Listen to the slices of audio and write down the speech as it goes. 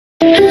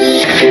Today's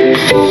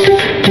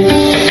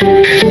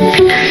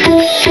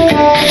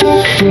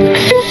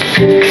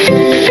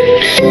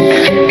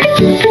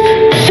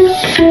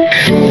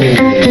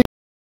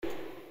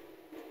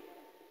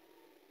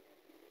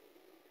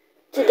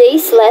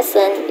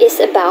lesson is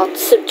about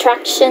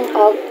subtraction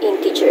of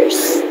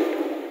integers.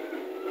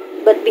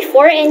 But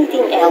before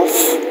anything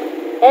else,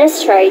 let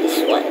us try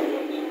this one.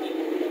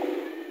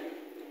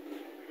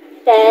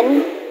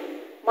 10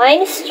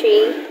 minus 3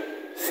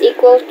 is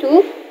equal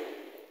to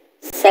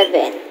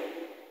 7.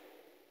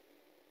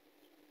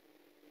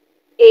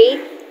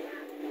 8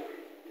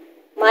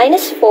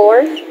 minus 4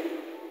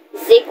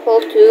 is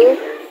equal to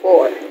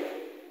 4.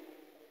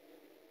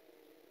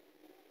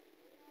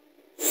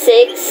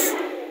 6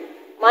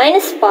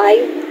 minus 5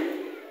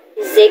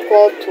 is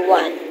equal to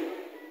 1.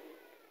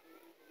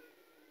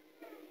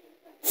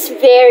 It's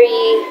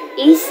very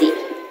easy,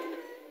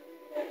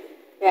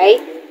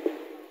 right?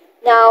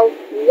 Now,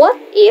 what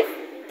if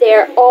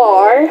there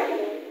are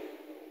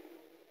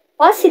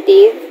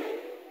positive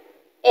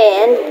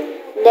and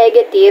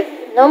negative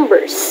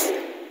numbers?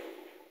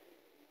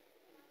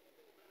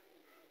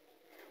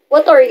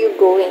 What are you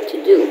going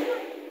to do?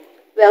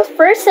 Well,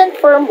 first and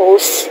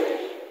foremost,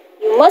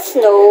 you must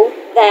know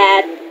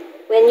that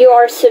when you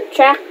are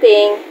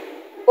subtracting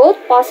both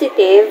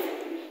positive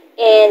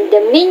and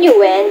the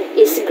minuend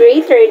is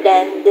greater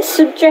than the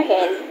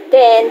subtrahend,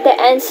 then the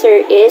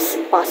answer is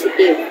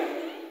positive.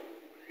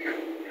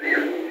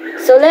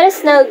 So let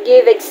us now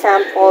give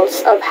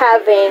examples of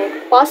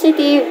having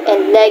positive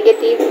and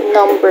negative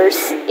numbers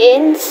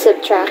in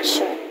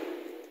subtraction.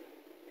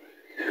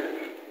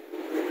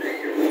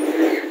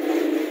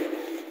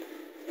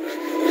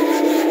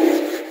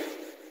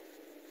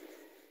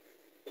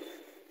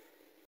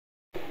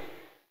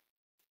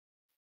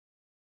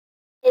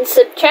 In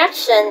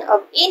subtraction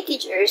of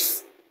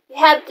integers, you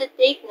have to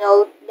take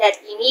note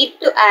that you need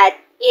to add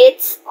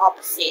its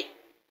opposite.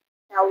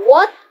 Now,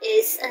 what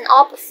is an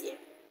opposite?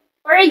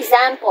 For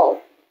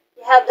example,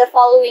 you have the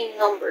following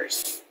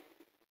numbers: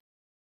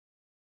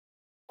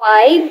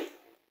 5,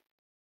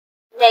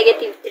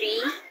 negative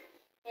 3,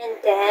 and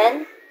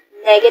then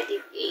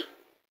negative 8.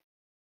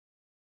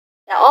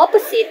 The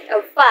opposite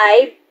of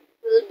 5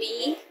 will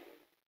be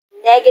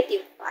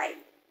negative 5.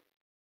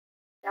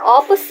 The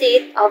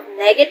opposite of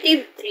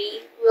negative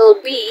 3 will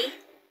be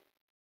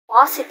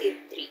positive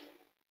 3.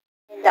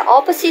 And the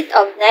opposite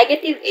of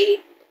negative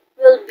 8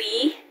 will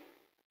be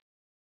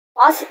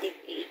positive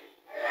 8.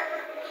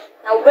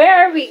 Now,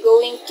 where are we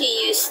going to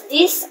use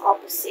this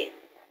opposite?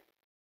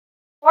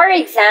 For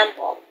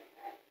example,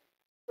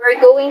 we're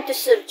going to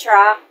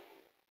subtract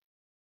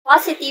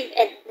positive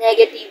and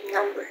negative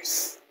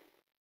numbers.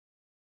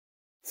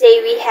 Say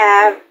we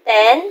have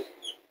 10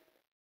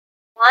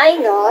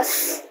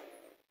 minus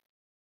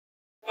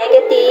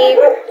negative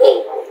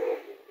 8.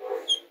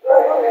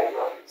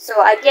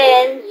 So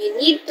again, you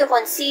need to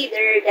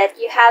consider that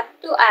you have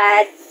to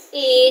add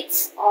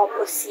its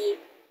opposite.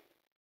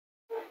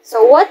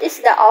 So what is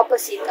the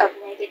opposite of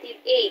negative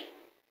 8?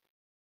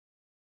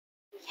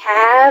 We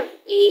have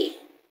 8.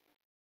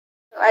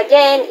 So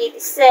again, it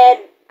is said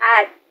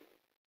add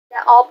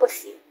the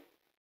opposite.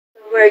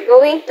 So we're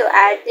going to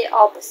add the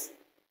opposite.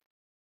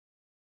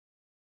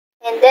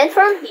 And then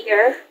from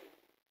here,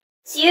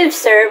 as you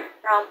observe,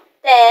 from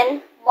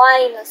 10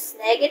 minus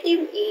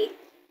negative 8,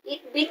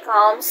 it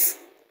becomes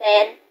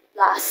 10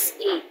 plus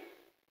 8.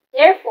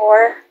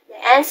 Therefore, the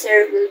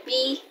answer will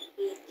be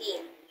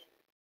 18.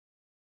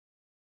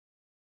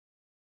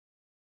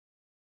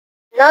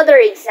 Another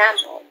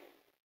example: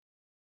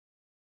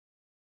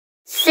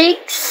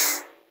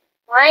 6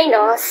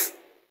 minus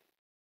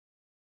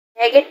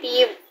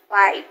negative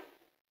 5.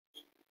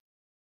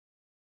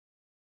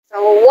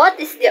 So what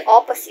is the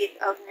opposite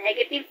of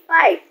negative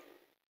 5?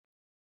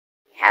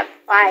 We have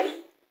 5.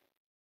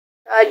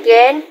 So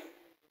again,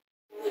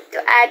 we need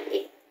to add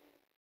it.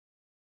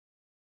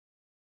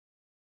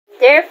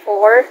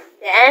 Therefore,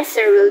 the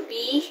answer will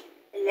be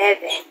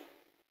 11.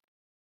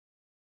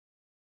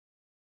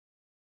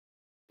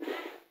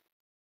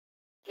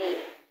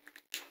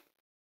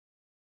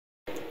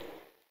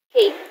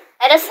 Okay,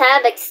 let us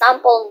have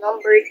example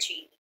number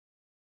 3.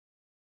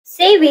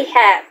 Say we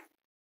have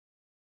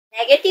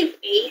negative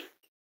 8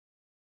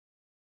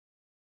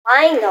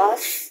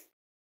 minus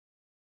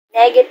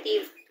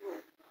negative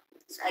 2.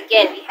 So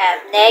again, we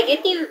have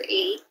negative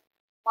 8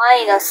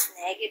 minus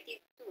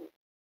negative 2.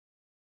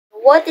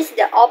 What is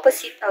the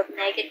opposite of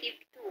negative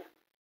 2?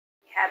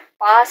 We have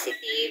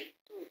positive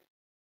 2.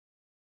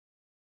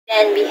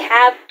 Then we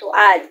have to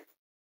add.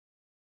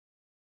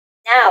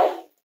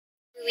 Now,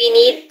 do we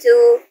need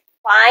to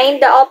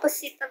find the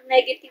opposite of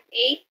negative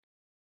 8?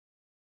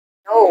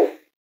 No.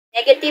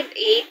 Negative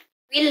 8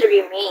 will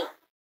remain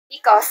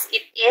because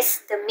it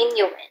is the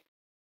minuend.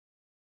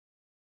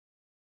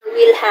 We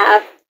will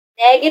have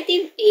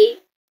negative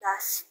 8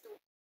 plus 2.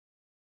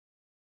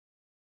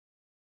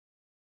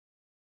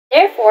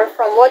 Therefore,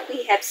 from what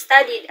we have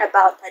studied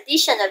about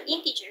addition of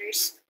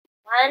integers,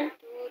 1,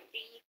 2,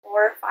 3,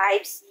 4,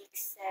 5,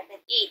 6, 7,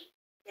 8.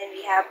 Then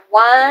we have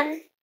 1,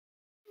 2.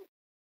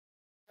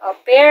 A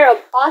pair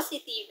of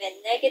positive and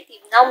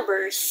negative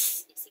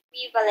numbers is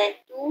equivalent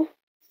to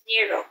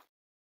 0.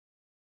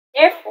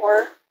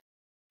 Therefore,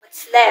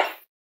 what's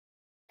left?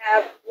 We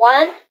have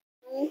 1,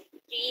 2,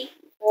 3,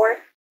 4,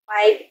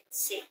 5,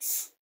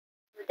 6.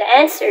 So the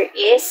answer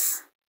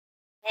is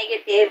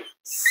negative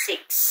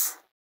 6.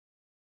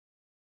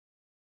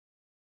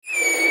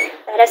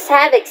 Let us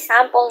have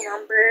example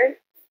number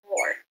 4.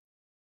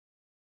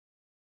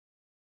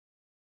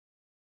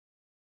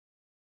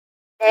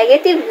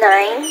 Negative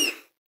 9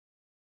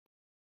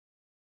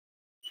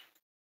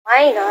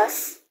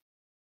 minus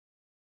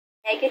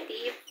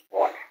negative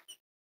 4.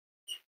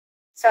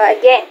 So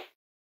again,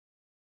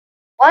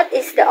 what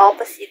is the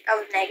opposite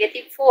of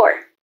negative 4?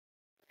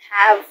 We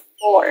have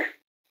 4.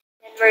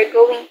 Then we're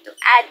going to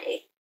add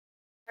it.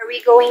 Are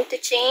we going to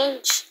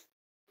change?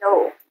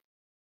 No. It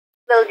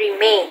will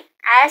remain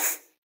as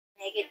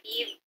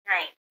negative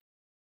 9.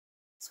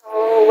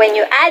 So when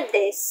you add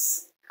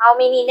this, how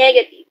many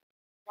negative?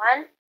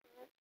 1, 2,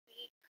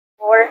 3,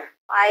 4,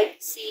 5,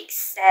 6,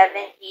 7,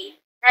 8,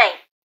 9.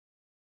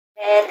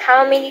 And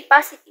how many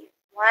positive?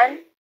 1,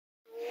 2,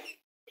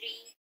 3,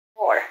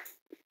 4.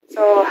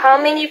 So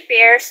how many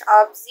pairs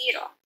of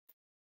 0?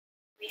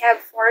 We have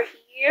 4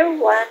 here. 1,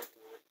 2, 3,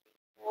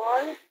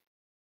 4.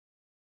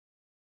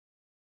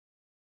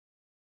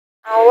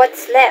 Now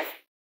what's left?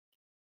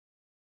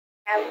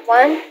 We have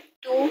 1,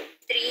 2,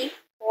 3,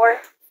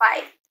 4,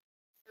 5.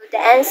 So the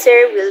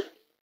answer will be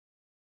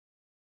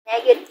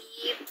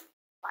negative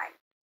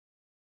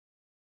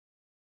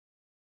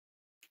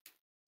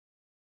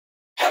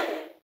 5.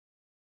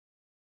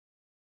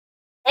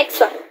 Next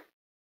one.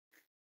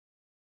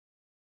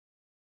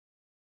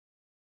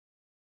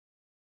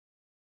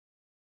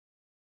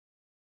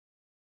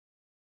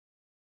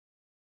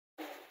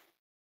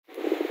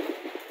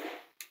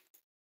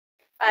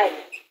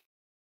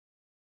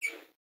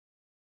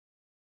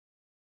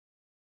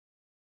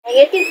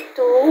 Negative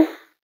 2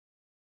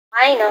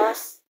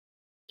 minus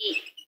 8.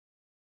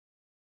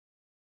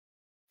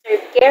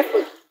 Observe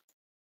carefully.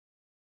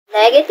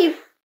 Negative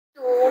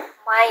 2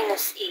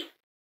 minus 8.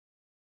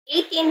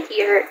 18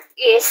 here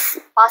is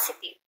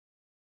positive.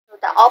 So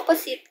the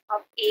opposite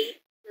of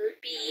 8 will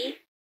be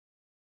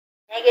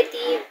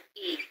negative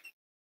 8.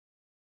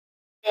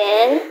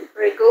 Then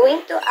we're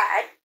going to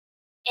add,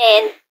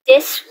 and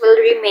this will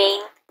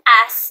remain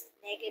as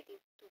negative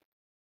 2.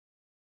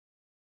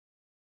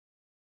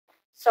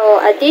 So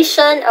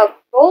addition of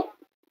both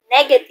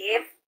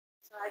negative,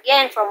 so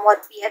again from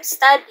what we have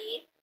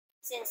studied,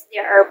 since they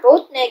are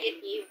both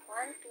negative,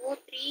 1, 2,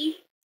 3,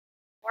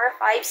 4,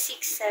 5,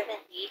 6, 7,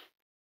 8,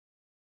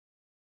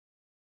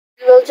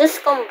 we will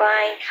just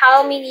combine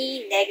how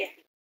many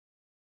negative?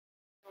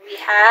 We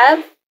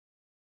have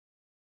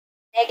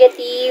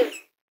negative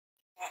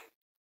 10.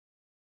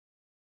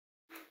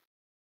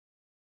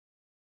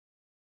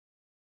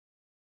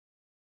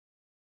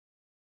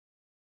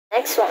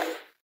 Next one.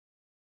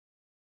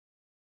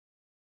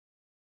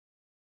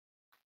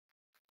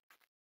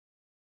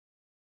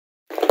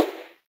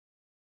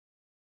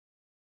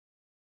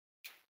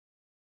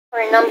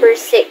 For number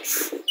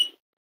 6,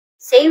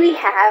 say we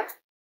have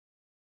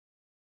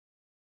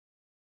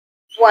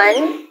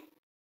 1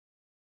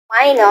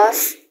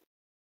 minus 9.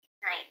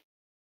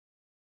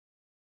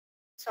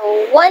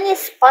 So 1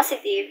 is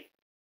positive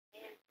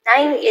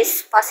and 9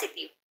 is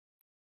positive.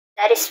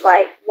 That is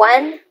why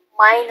 1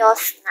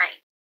 minus 9.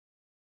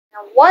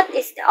 Now what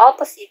is the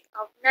opposite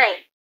of 9?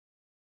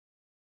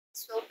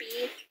 This will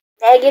be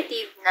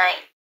negative 9.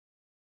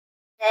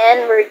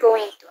 Then we're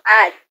going to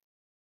add.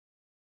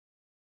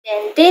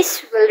 Then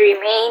this will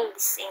remain the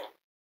same.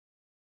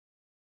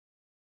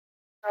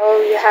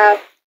 So you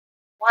have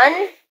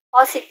 1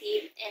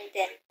 positive and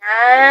then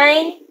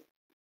 9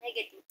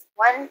 negative.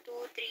 1, 2,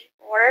 3,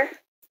 4,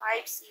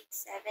 5, 6,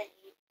 7, 8,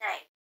 9.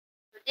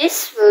 So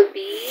this will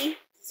be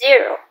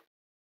 0.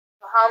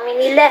 So how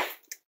many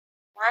left?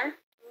 1, 2,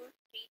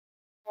 3,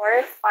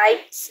 4, 5,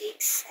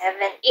 6,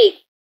 7, 8.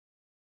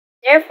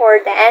 Therefore,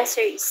 the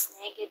answer is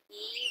negative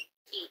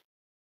 8.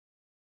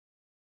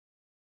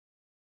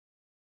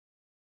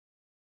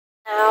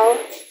 Now,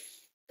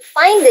 to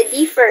find the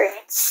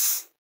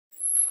difference,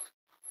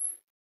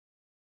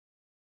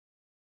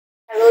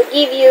 I will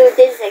give you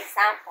this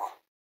example.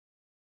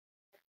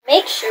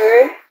 Make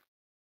sure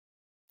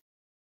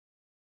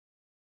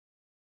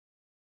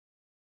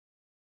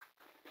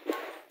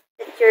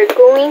that you're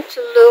going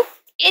to look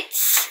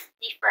its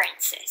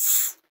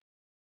differences.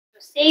 So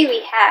say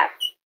we have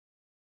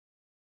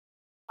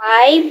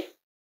 5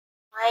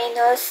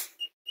 minus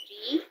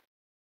 3.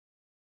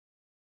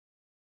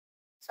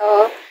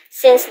 So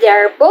since they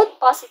are both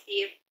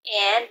positive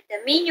and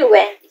the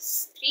minuend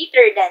is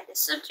greater than the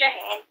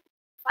subtrahend,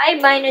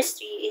 5 minus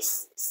 3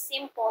 is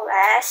simple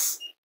as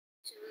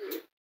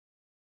 2.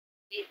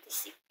 It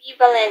is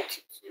equivalent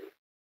to 2.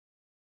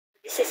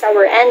 This is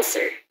our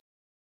answer.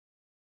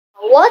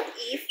 What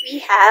if we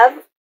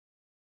have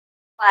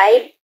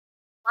 5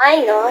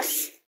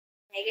 minus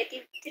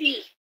negative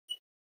 3?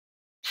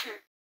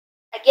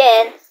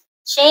 Again,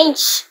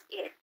 change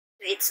it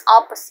to its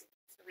opposite.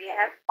 So we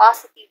have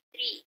positive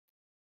 3.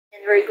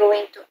 And we're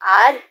going to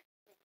add,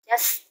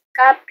 just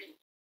copy.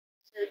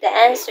 So the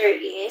answer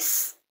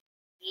is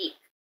 8.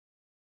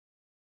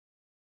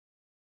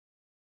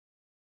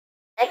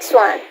 Next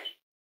one,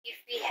 if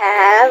we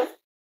have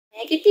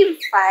negative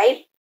 5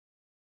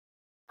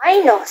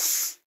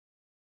 minus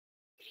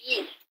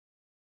 3.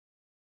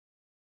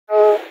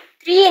 So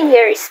 3 in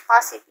here is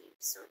positive,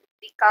 so it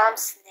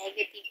becomes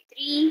negative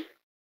 3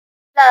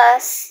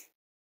 plus,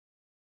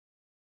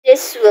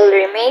 this will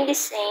remain the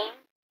same,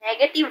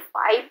 negative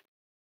 5.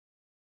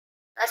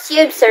 As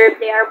you observe,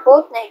 they are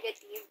both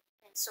negative,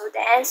 and so the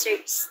answer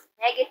is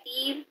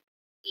negative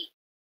 8.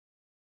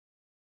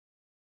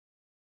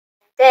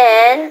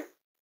 Then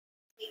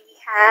we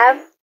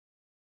have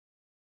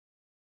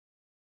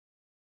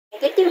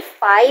negative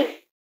 5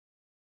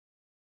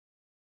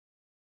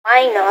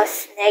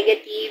 minus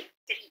negative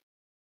 3.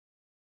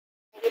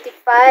 Negative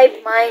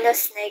 5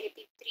 minus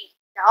negative 3.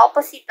 The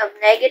opposite of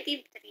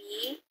negative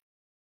 3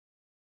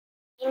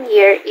 in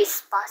here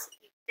is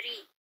positive 3.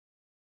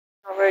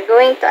 So we're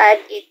going to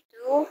add it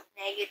to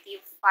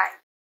negative 5.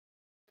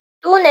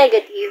 2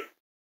 negative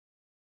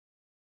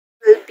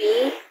will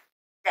be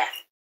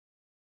left.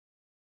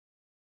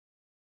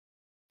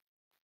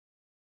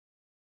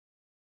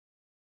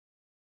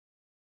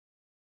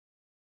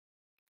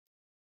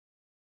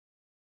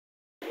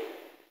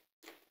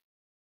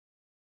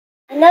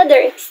 Another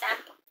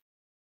example.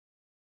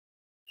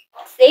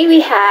 Say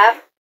we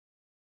have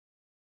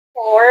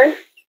 4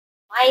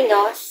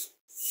 minus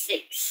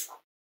 6.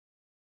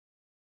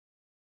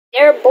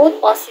 They're both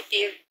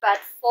positive, but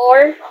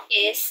 4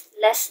 is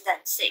less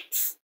than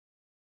 6.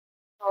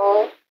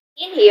 So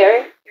in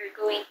here, you're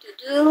going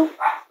to do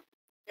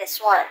this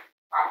one.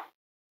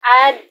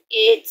 Add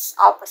its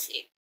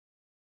opposite.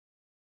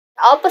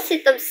 The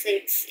opposite of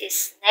 6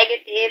 is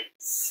negative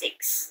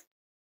 6.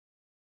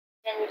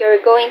 Then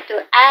you're going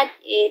to add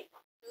it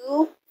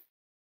to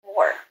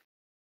 4.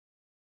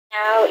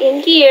 Now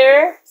in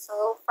here,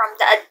 so from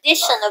the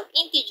addition of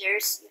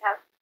integers, you have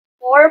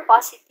 4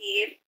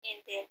 positive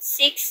and then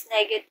 6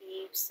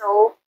 negative.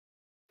 So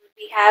we'll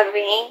be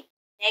having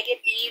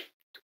negative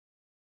 2.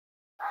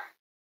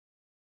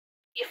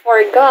 If you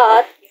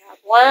forgot, you have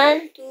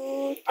 1,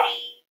 2, 3,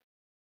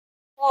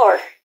 4.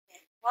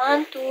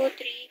 1, 2, 3,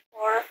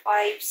 4,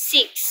 5,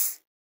 6.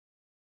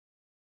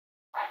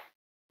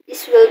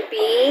 This will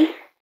be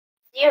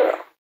 0.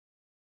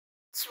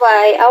 That's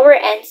why our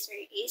answer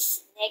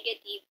is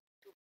negative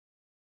 2.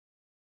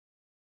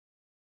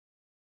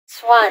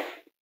 This one.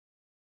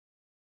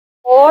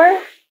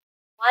 4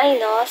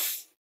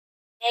 minus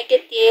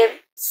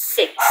negative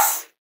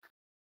 6.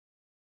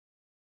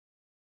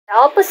 The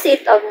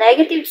opposite of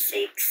negative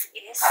 6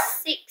 is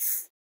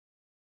 6.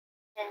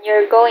 And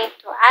you're going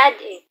to add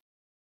it.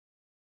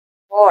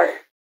 4.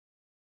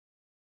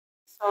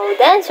 So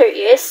the answer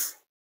is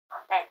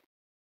 10.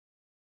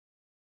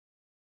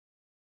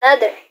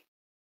 Another.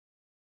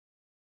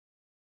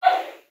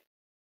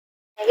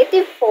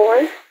 Negative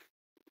 4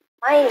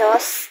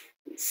 minus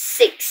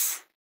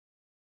 6.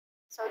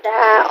 So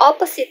the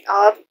opposite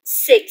of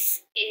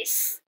 6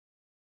 is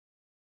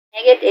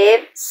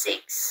negative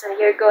 6. So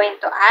you're going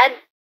to add,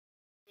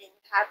 then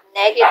you have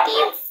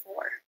negative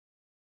 4.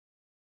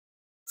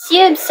 As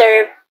you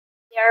observe,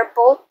 they are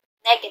both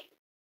negative.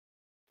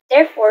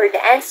 Therefore,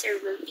 the answer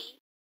will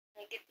be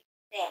negative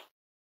 10.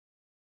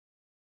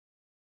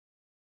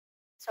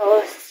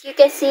 So as you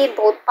can see,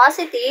 both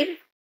positive,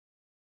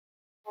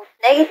 both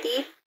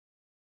negative,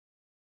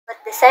 but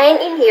the sign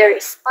in here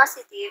is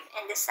positive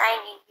and the sign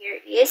in here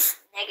is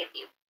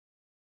negative.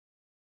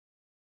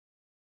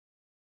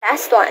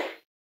 Last one.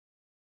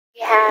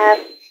 We have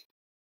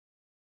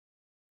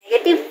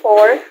negative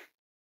 4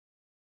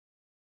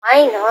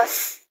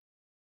 minus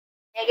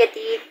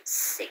negative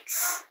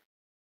 6.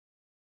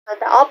 So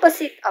the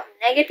opposite of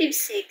negative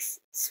 6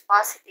 is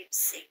positive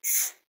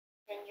 6.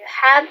 Then you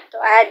have to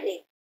add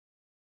it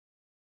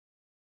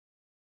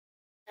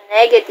to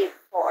negative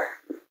 4.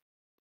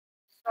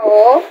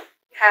 So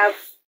you have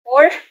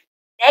 4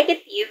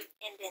 negative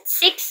and then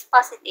 6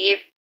 positive.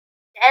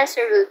 The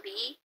answer will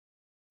be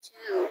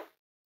 2.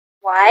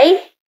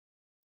 Why?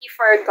 You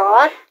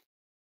forgot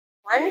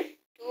 1, 2,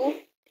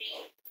 3,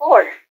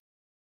 4.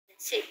 And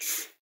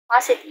 6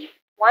 positive.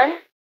 1, 2,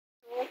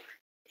 3,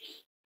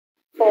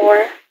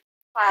 4,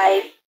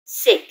 5,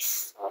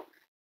 6. So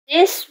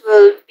this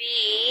will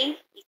be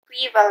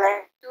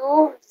equivalent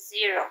to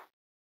 0.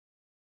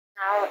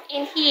 Now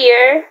in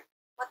here,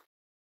 what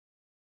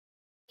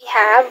we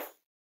have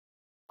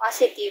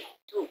positive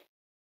 2.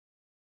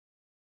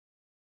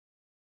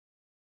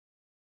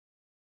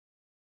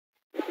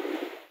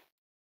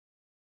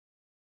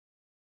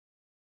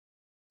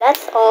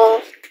 That's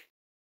all.